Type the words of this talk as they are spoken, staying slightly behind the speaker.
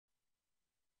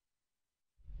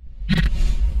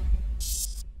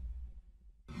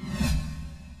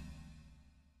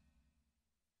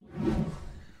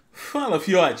Fala,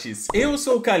 fiotes! Eu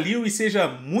sou o Kalil e seja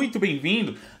muito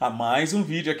bem-vindo a mais um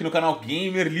vídeo aqui no canal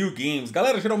GAMERLLIL Games.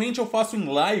 Galera, geralmente eu faço em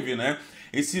live, né,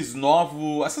 essas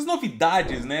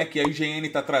novidades, né, que a IGN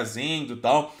tá trazendo e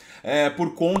tal,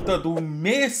 por conta do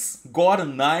mês Gotham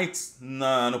Knights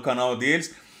no canal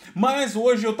deles. Mas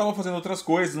hoje eu tava fazendo outras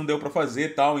coisas, não deu pra fazer e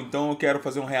tal, então eu quero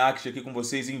fazer um react aqui com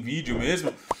vocês em vídeo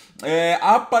mesmo.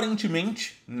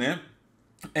 Aparentemente, né,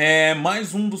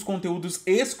 mais um dos conteúdos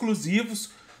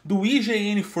exclusivos do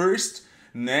IGN First,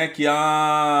 né, que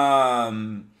a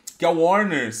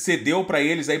Warner cedeu para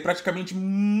eles aí praticamente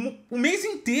um mês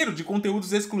inteiro de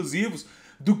conteúdos exclusivos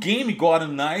do game Gotham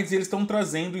Knights, e eles estão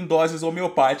trazendo em doses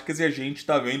homeopáticas e a gente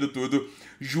tá vendo tudo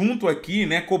junto aqui,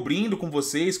 né, cobrindo com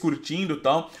vocês, curtindo e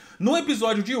tal. No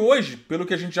episódio de hoje, pelo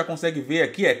que a gente já consegue ver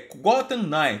aqui, é Gotham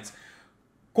Knights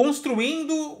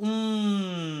construindo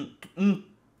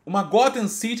uma Gotham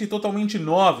City totalmente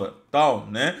nova, tal,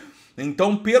 né?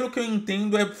 Então, pelo que eu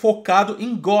entendo, é focado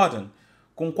em Gotham,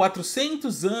 com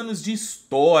 400 anos de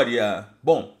história.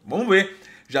 Bom, vamos ver.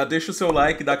 Já deixa o seu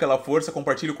like, dá aquela força,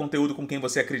 compartilha o conteúdo com quem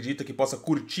você acredita que possa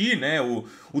curtir, né,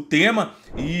 o tema.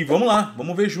 E vamos lá,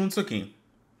 vamos ver juntos aqui.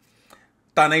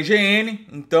 Tá na IGN,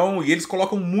 então, e eles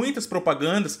colocam muitas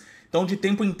propagandas, então de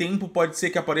tempo em tempo pode ser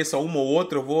que apareça uma ou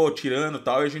outra, eu vou tirando e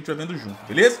tal, e a gente vai vendo junto,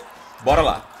 beleza? Bora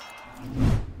lá!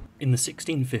 In the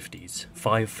 1650s,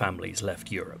 5 families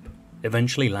left Europe,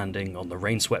 eventually landing on the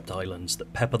rain-swept islands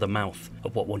that pepper the mouth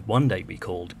of what would one day be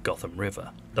called Gotham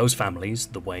River. Those families,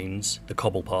 the Waynes, the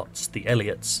Cobblepots, the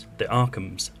Elliots, the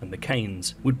Arkhams, and the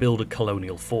Kanes, would build a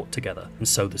colonial fort together and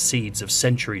sow the seeds of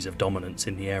centuries of dominance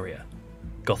in the area.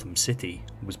 Gotham City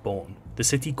was born. The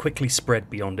city quickly spread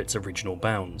beyond its original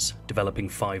bounds, developing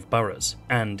 5 boroughs,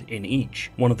 and in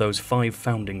each, one of those 5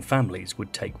 founding families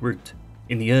would take root.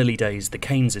 In the early days, the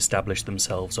Kanes established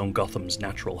themselves on Gotham's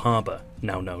natural harbour,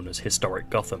 now known as Historic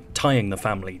Gotham, tying the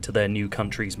family to their new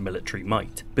country's military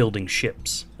might, building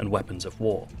ships and weapons of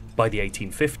war. By the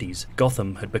 1850s,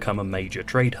 Gotham had become a major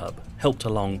trade hub, helped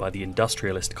along by the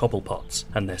industrialist Cobblepots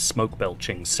and their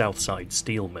smoke-belching Southside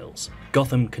steel mills.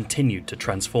 Gotham continued to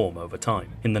transform over time.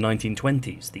 In the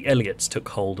 1920s, the Elliots took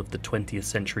hold of the 20th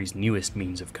century's newest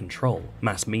means of control,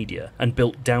 mass media, and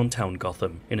built downtown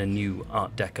Gotham in a new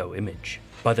Art Deco image.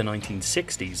 By the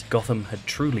 1960s, Gotham had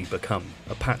truly become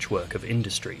a patchwork of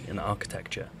industry and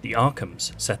architecture. The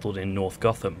Arkhams settled in North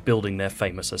Gotham, building their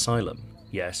famous asylum.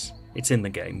 Yes, it's in the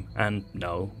game, and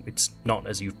no, it's not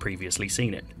as you've previously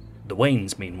seen it. The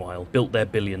Waynes, meanwhile, built their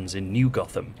billions in New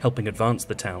Gotham, helping advance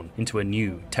the town into a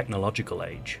new, technological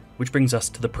age. Which brings us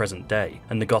to the present day,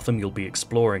 and the Gotham you'll be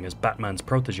exploring as Batman's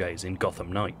protégés in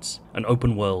Gotham Knights, an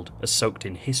open world as soaked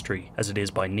in history as it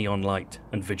is by neon light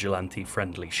and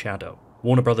vigilante-friendly shadow.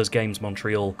 Warner Bros. Games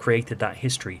Montreal created that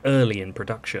history early in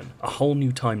production, a whole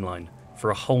new timeline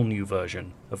for a whole new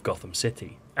version of Gotham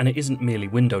City. And it isn't merely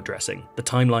window dressing, the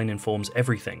timeline informs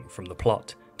everything from the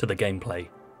plot, to the gameplay,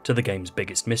 to the game's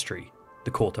biggest mystery,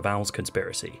 the Court of Owls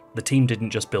conspiracy. The team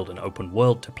didn't just build an open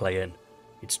world to play in,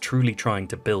 it's truly trying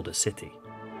to build a city.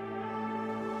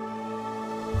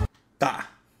 Tá,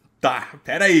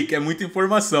 pera aí, que é muita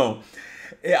informação.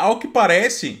 Ao que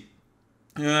parece,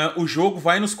 o jogo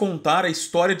vai nos contar a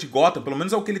história de Gotham, pelo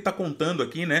menos é o que ele tá contando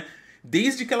aqui, né?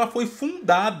 Desde que ela foi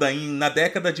fundada na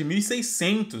década de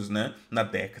 1600, né?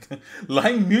 Lá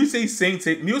em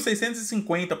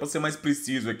 1650, para ser mais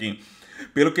preciso aqui.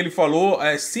 Pelo que ele falou,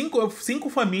 5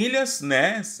 famílias,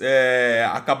 né,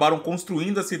 acabaram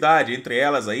construindo a cidade. Entre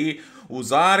elas aí,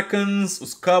 os Arkhams,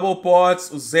 os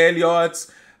Cobblepots, os Elliots,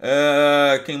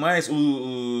 quem mais?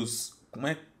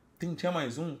 Tinha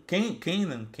mais um? Quem,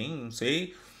 não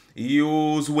sei. E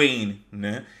os Wayne,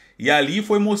 né? E ali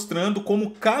foi mostrando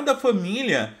como cada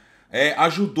família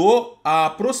ajudou a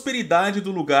prosperidade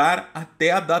do lugar até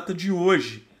a data de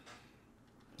hoje.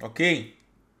 Ok?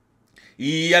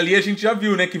 E ali a gente já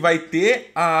viu, né, que vai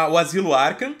ter o Asilo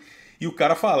Arkham. E o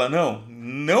cara fala,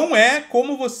 não é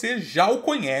como você já o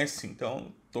conhece.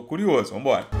 Então, tô curioso,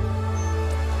 vambora.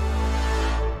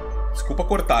 Desculpa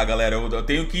cortar, galera. Eu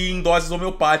tenho que ir em doses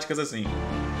homeopáticas assim.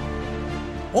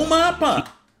 O mapa!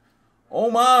 Ó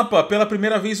o mapa, pela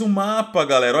primeira vez um mapa,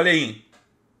 galera, olha aí.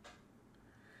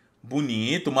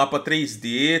 Bonito, mapa 3D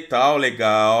e tal,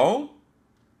 legal.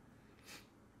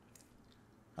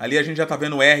 Ali a gente já tá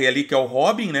vendo o R ali, que é o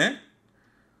Robin, né?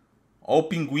 Ó o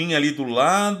pinguim ali do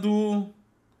lado.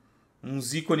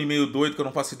 Uns ícone meio doido que eu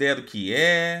não faço ideia do que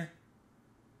é.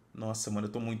 Nossa, mano,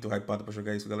 eu tô muito hypado pra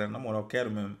jogar isso, galera. Na moral,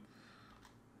 quero mesmo.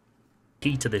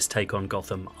 Key to this take on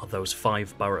Gotham are those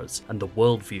 5 boroughs and the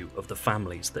worldview of the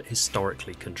families that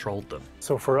historically controlled them.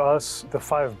 So for us, the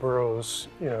 5 boroughs,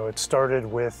 it started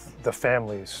with the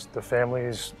families. The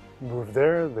families moved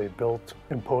there, they built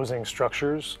imposing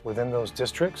structures within those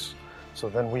districts. So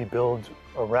then we build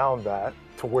around that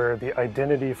to where the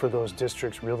identity for those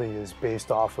districts really is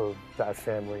based off of that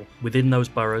family. Within those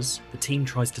boroughs, the team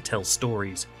tries to tell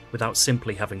stories without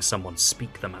simply having someone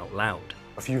speak them out loud.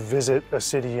 If you visit a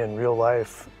city in real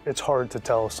life, it's hard to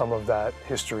tell some of that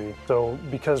history. So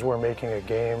because we're making a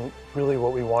game, really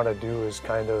what we want to do is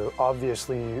kind of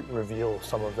obviously reveal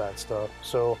some of that stuff.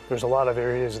 So there's a lot of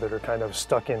areas that are kind of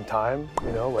stuck in time,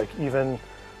 you know, like even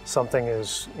something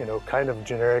as, you know, kind of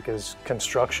generic as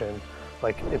construction,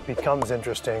 like it becomes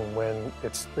interesting when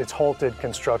it's halted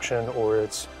construction, or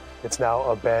it's now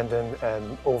abandoned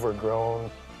and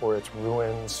overgrown, or it's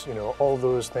ruins. You know, all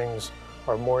those things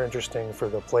are more interesting for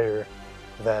the player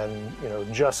than, you know,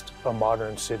 just a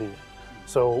modern city.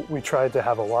 So we tried to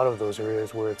have a lot of those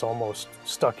areas where it's almost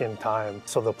stuck in time,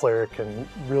 so the player can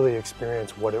really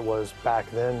experience what it was back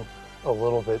then a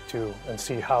little bit too, and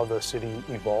see how the city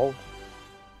evolved.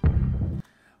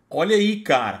 Olha aí,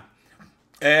 cara.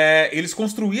 Eles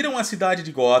construíram a cidade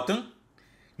de Gotham,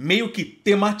 meio que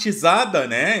tematizada,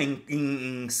 né,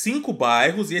 em 5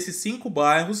 bairros, e esses 5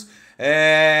 bairros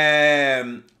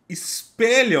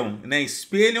espelham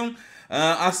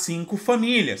as 5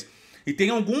 famílias. E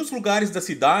tem alguns lugares das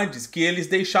cidades que eles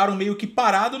deixaram meio que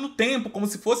parado no tempo, como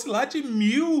se fosse lá de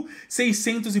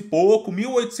 1600 e pouco,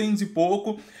 1800 e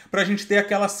pouco, pra gente ter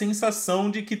aquela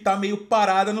sensação de que tá meio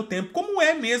parada no tempo, como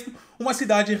é mesmo uma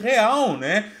cidade real,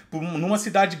 né? Numa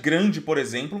cidade grande, por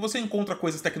exemplo, você encontra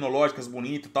coisas tecnológicas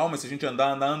bonitas e tal, mas se a gente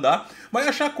andar, vai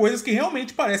achar coisas que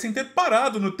realmente parecem ter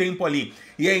parado no tempo ali.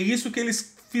 E é isso que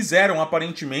eles fizeram,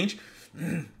 aparentemente,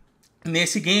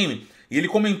 nesse game. E ele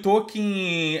comentou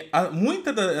que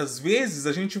muitas das vezes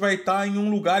a gente vai estar em um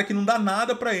lugar que não dá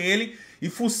nada para ele, e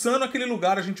fuçando aquele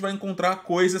lugar a gente vai encontrar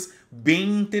coisas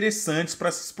bem interessantes para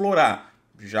se explorar.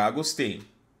 Já gostei.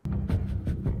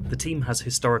 The team has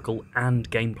historical and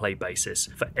gameplay basis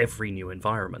for every new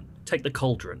environment. Take the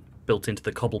Cauldron, built into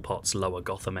the Cobblepot's lower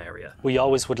Gotham area. We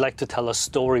always would like to tell a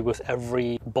story with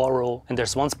every borough, and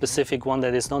there's one specific one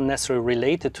that is not necessarily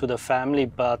related to the family,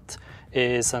 but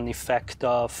is an effect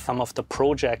of some of the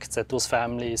projects that those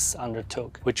families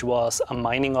undertook, which was a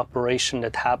mining operation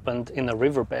that happened in a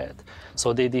riverbed.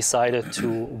 So they decided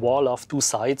to wall off 2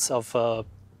 sides of a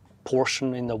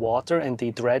portion in the water, and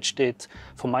they dredged it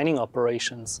for mining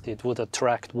operations. It would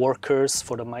attract workers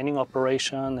for the mining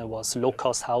operation. It was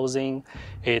low-cost housing.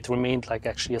 It remained like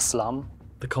actually a slum.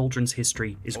 The Cauldron's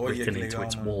history is written into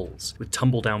its walls, with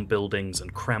tumble-down buildings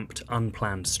and cramped,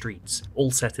 unplanned streets,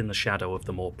 all set in the shadow of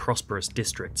the more prosperous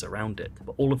districts around it.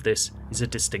 But all of this is a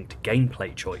distinct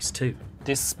gameplay choice too.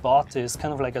 This spot is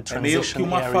kind of like a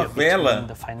transition area between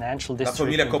the financial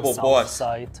district and the south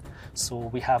side. So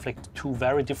we have like 2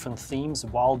 very different themes,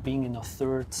 while being in a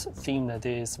 3rd theme that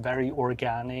is very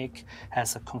organic,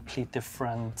 has a complete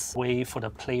different way for the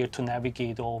player to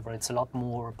navigate over. It's a lot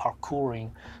more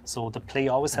parkouring. So the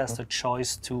player always has the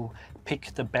choice to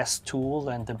pick the best tool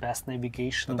and the best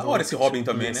navigation route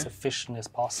to be as efficient as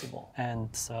possible. And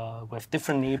with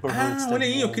different neighborhoods that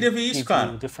give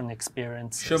you different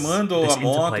experiences. This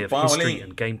interplay of history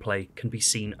and gameplay can be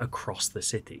seen across the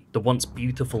city. The once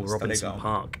beautiful Robinson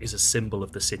Park is a symbol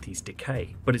of the city's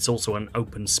decay, but it's also an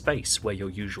open space where your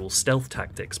usual stealth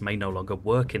tactics may no longer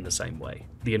work in the same way.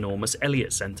 The enormous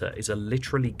Elliott Center is a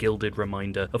literally gilded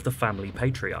reminder of the family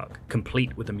patriarch,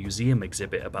 complete with a museum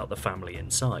exhibit about the family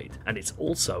inside. And it's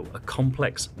also a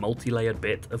complex, multi-layered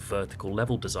bit of vertical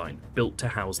level design built to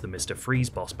house the Mr. Freeze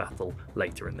boss battle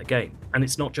later in the game. And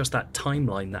it's not just that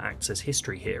timeline that acts as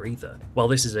history here either. While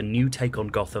this is a new take on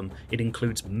Gotham, it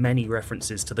includes many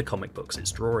references to the comic books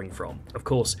it's drawing from. Of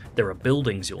course, there are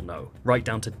buildings you'll know, right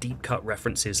down to deep-cut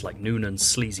references like Noonan's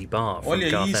sleazy bar from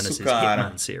Garth Ennis's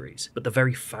Hitman series. But the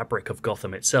very fabric of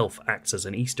Gotham itself acts as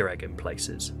an Easter egg in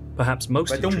places. Perhaps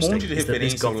most interesting is that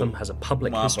this Gotham has a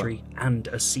public history and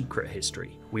a secret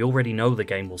history. We already know the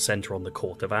game will center on the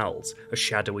Court of Owls, a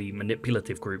shadowy,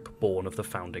 manipulative group born of the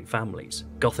founding families.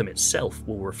 Gotham itself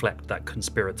will reflect that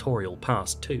conspiratorial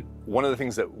past too. One of the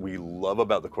things that we love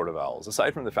about the Court of Owls,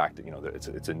 aside from the fact that, you know, that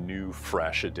it's a new,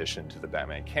 fresh addition to the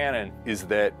Batman canon, is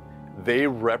that they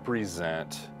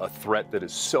represent a threat that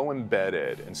is so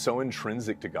embedded and so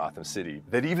intrinsic to Gotham City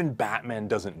that even Batman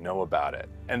doesn't know about it.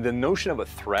 And the notion of a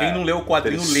threat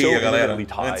that is so intimately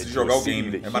tied to a city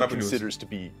that he considers to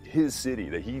be his city,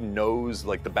 that he knows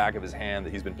like the back of his hand,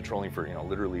 that he's been patrolling for, you know,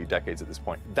 literally decades at this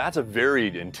point. That's a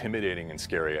very intimidating and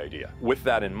scary idea. With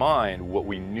that in mind, what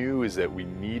we knew is that we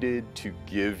needed to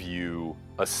give you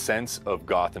a sense of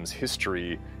Gotham's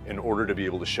history in order to be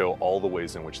able to show all the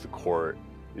ways in which the court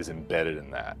is embedded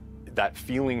in that. that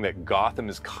feeling that Gotham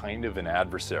is kind of an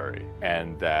adversary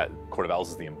and that Court of Owls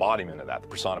is the embodiment of that, the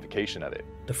personification of it.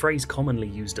 The phrase commonly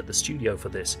used at the studio for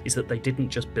this is that they didn't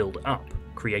just build up,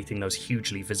 creating those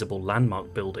hugely visible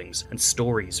landmark buildings and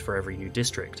stories for every new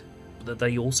district, but that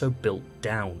they also built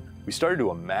down. We started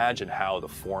to imagine how the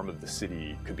form of the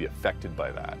city could be affected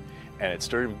by that, and it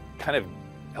started kind of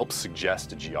helps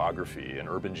suggest a geography, an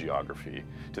urban geography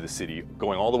to the city,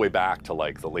 going all the way back to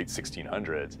like the late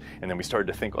 1600s. And then we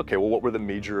started to think, okay, well, what were the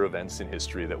major events in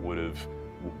history that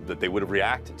they would have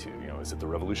reacted to? You know, is it the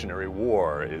Revolutionary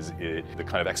War? Is it the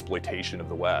kind of exploitation of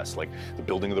the West, like the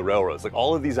building of the railroads? Like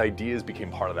all of these ideas became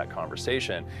part of that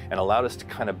conversation and allowed us to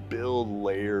kind of build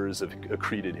layers of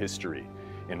accreted history.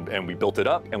 And we built it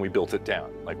up and we built it down.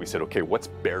 Like we said, okay, what's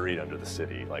buried under the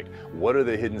city? Like, what are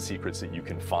the hidden secrets that you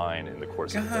can find in the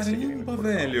course of investigating the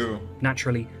velho.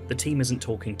 Naturally, the team isn't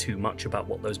talking too much about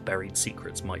what those buried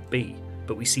secrets might be,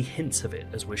 but we see hints of it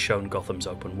as we're shown Gotham's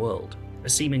open world. A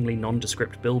seemingly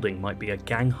nondescript building might be a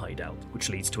gang hideout, which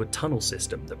leads to a tunnel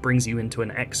system that brings you into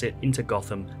an exit into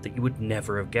Gotham that you would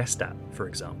never have guessed at, for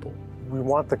example. We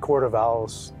want the Court of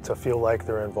Owls to feel like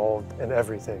they're involved in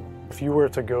everything. If you were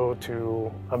to go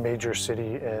to a major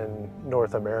city in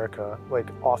North America, like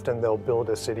often they'll build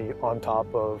a city on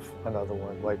top of another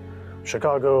one. Like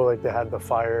Chicago, like they had the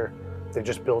fire, they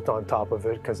just built on top of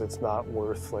it because it's not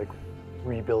worth like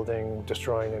rebuilding,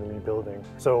 destroying and rebuilding.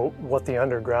 So what the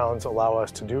undergrounds allow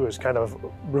us to do is kind of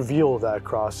reveal that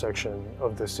cross section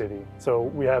of the city. So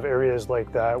we have areas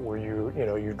like that where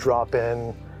you drop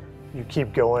in, you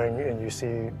keep going and you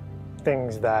see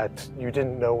things that you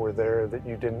didn't know were there, that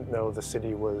you didn't know the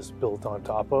city was built on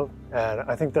top of. And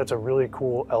I think that's a really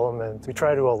cool element. We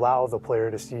try to allow the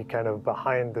player to see kind of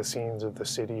behind the scenes of the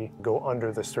city, go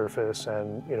under the surface,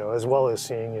 and as well as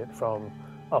seeing it from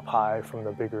up high, from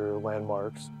the bigger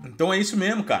landmarks. Então é isso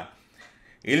mesmo, cara.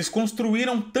 Eles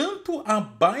construíram tanto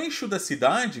abaixo da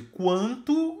cidade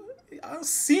quanto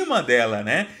acima dela,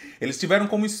 né? Eles tiveram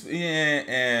como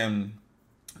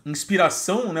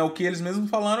inspiração, né, o que eles mesmos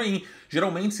falaram aí.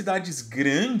 Geralmente cidades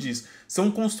grandes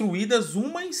são construídas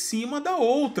uma em cima da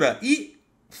outra e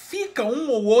fica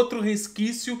um ou outro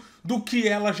resquício do que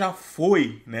ela já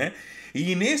foi, né?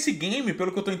 E nesse game,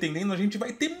 pelo que eu tô entendendo, a gente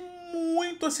vai ter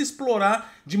muito a se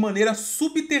explorar de maneira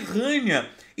subterrânea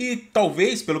e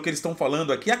talvez, pelo que eles estão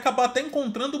falando aqui, acabar até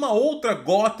encontrando uma outra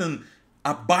Gotham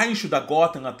abaixo da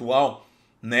Gotham atual,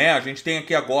 né? A gente tem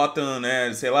aqui a Gotham,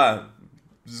 né, sei lá,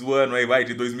 zoando aí, vai,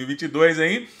 de 2022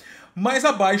 aí, mas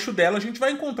abaixo dela a gente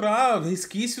vai encontrar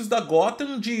resquícios da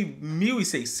Gotham de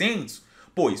 1600.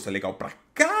 Pô, isso é legal pra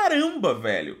caramba,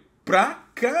 velho. Pra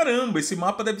caramba, esse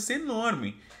mapa deve ser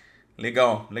enorme.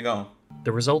 Legal, legal.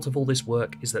 The result of all this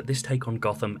work is that this take on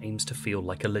Gotham aims to feel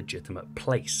like a legitimate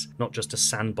place, not just a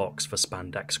sandbox for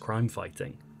spandex crime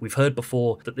fighting. We've heard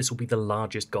before that this will be the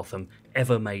largest Gotham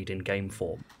ever made in game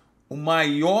form.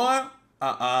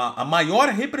 A maior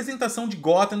representação de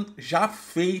Gotham já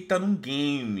feita num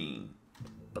game.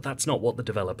 But that's not what the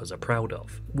developers are proud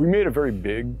of. We made a very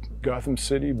big Gotham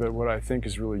City, but what I think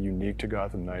is really unique to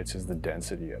Gotham Knights is the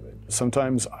density of it.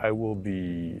 Sometimes I will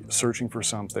be searching for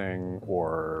something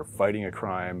or fighting a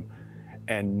crime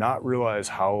and not realize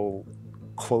how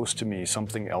close to me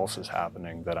something else is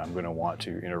happening that I'm going to want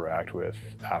to interact with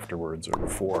afterwards or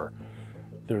before.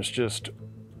 There's just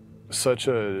such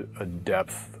a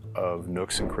depth of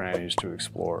nooks and crannies to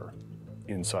explore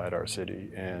inside our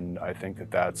city, and I think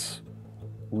that that's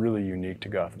really unique to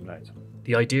Gotham Knights.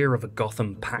 The idea of a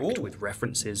Gotham packed with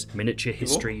references, miniature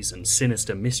histories, and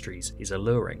sinister mysteries is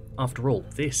alluring. After all,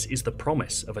 this is the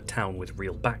promise of a town with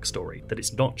real backstory, that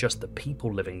it's not just the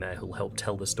people living there who'll help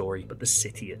tell the story, but the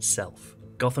city itself.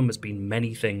 Gotham has been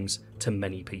many things to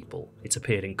many people. It's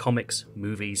appeared in comics,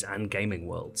 movies, and gaming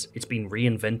worlds. It's been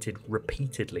reinvented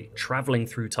repeatedly, traveling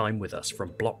through time with us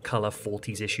from block color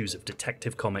 40s issues of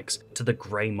Detective Comics to the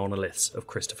grey monoliths of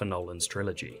Christopher Nolan's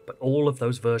trilogy. But all of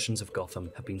those versions of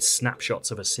Gotham have been snapshots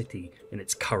of a city in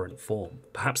its current form.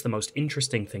 Perhaps the most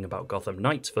interesting thing about Gotham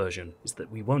Knights' version is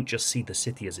that we won't just see the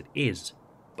city as it is,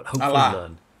 but hopefully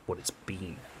learn what it's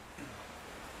been.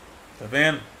 Tá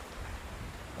vendo?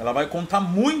 Ela vai contar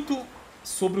muito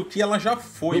sobre o que ela já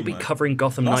foi. We'll be covering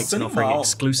Gotham Knights and offering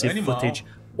exclusive footage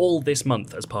all this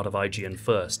month as part of IGN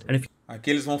First. And if...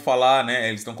 Aqui eles vão falar, né?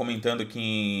 Eles estão comentando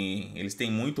que eles têm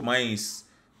muito mais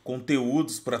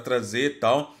conteúdos para trazer e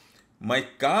tal. Mas,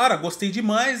 cara, gostei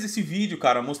demais desse vídeo,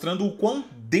 cara, mostrando o quão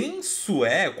denso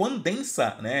quão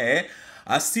densa, né, é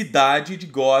a cidade de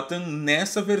Gotham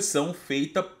nessa versão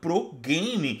feita pro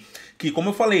game. Que, como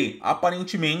eu falei,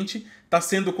 aparentemente está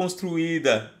sendo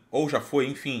construída, ou já foi,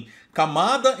 enfim,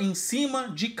 camada em cima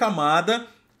de camada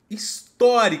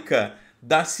histórica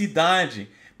da cidade.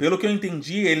 Pelo que eu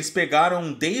entendi, eles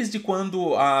pegaram desde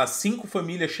quando as 5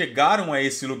 famílias chegaram a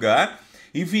esse lugar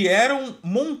e vieram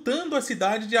montando a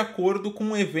cidade de acordo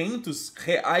com eventos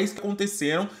reais que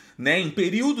aconteceram, né, em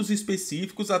períodos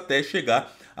específicos até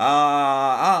chegar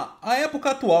a época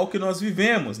atual que nós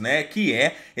vivemos, né, que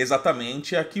é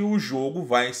exatamente a que o jogo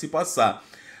vai se passar.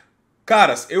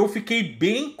 Caras, eu fiquei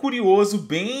bem curioso,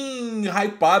 bem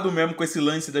hypado mesmo com esse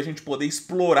lance da gente poder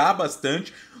explorar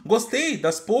bastante. Gostei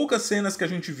das poucas cenas que a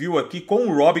gente viu aqui com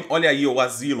o Robin. Olha aí o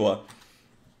asilo, ó.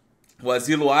 O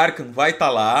asilo Arkham vai estar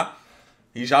lá.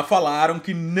 E já falaram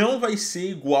que não vai ser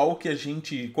igual que a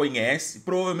gente conhece.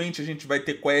 Provavelmente a gente vai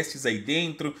ter quests aí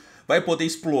dentro, vai poder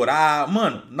explorar.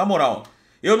 Mano, na moral,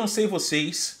 eu não sei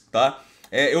vocês, tá?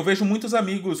 Eu vejo muitos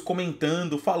amigos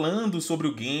comentando, falando sobre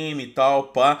o game e tal,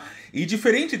 pá. E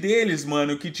diferente deles,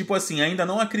 mano, que tipo assim, ainda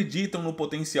não acreditam no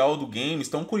potencial do game,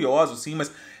 estão curiosos, sim,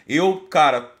 mas eu,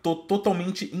 cara, tô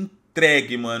totalmente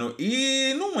entregue, mano.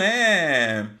 E não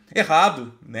é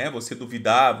errado, né, você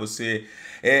duvidar, você...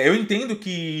 eu entendo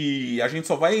que a gente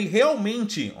só vai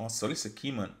realmente... Nossa, olha isso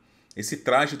aqui, mano. Esse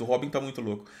traje do Robin tá muito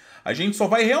louco. A gente só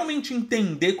vai realmente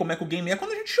entender como é que o game é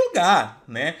quando a gente jogar,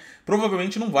 né?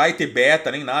 Provavelmente não vai ter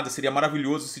beta nem nada, seria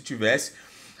maravilhoso se tivesse.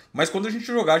 Mas quando a gente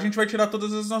jogar, a gente vai tirar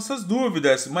todas as nossas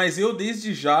dúvidas. Mas eu,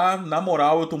 desde já, na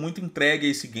moral, eu tô muito entregue a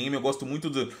esse game. Eu gosto muito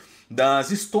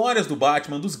das histórias do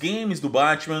Batman, dos games do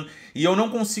Batman. E eu não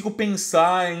consigo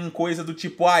pensar em coisa do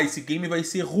tipo, esse game vai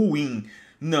ser ruim.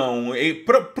 Não,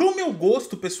 pro meu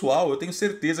gosto pessoal, eu tenho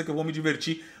certeza que eu vou me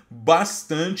divertir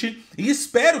bastante e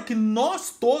espero que nós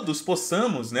todos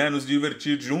possamos, né, nos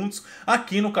divertir juntos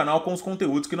aqui no canal com os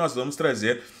conteúdos que nós vamos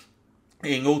trazer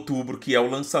em outubro, que é o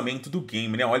lançamento do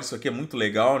game, né? Olha, isso aqui é muito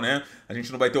legal, né? A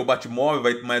gente não vai ter o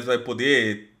Batmóvel, mas vai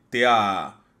poder ter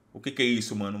a... O que é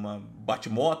isso, mano? Uma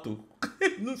Batmoto?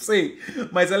 Não sei,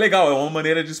 mas é legal, é uma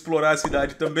maneira de explorar a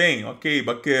cidade também. Ok,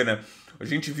 bacana. A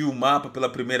gente viu o mapa pela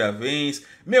primeira vez.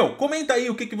 Meu, comenta aí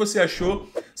o que você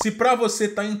achou. Se pra você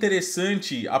tá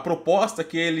interessante a proposta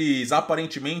que eles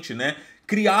aparentemente, né,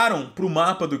 criaram pro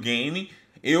mapa do game.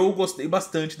 Eu gostei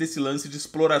bastante desse lance de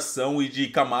exploração e de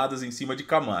camadas em cima de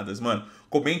camadas, mano.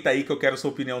 Comenta aí que eu quero a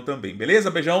sua opinião também, beleza?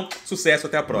 Beijão, sucesso,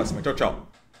 até a próxima. Tchau,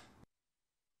 tchau.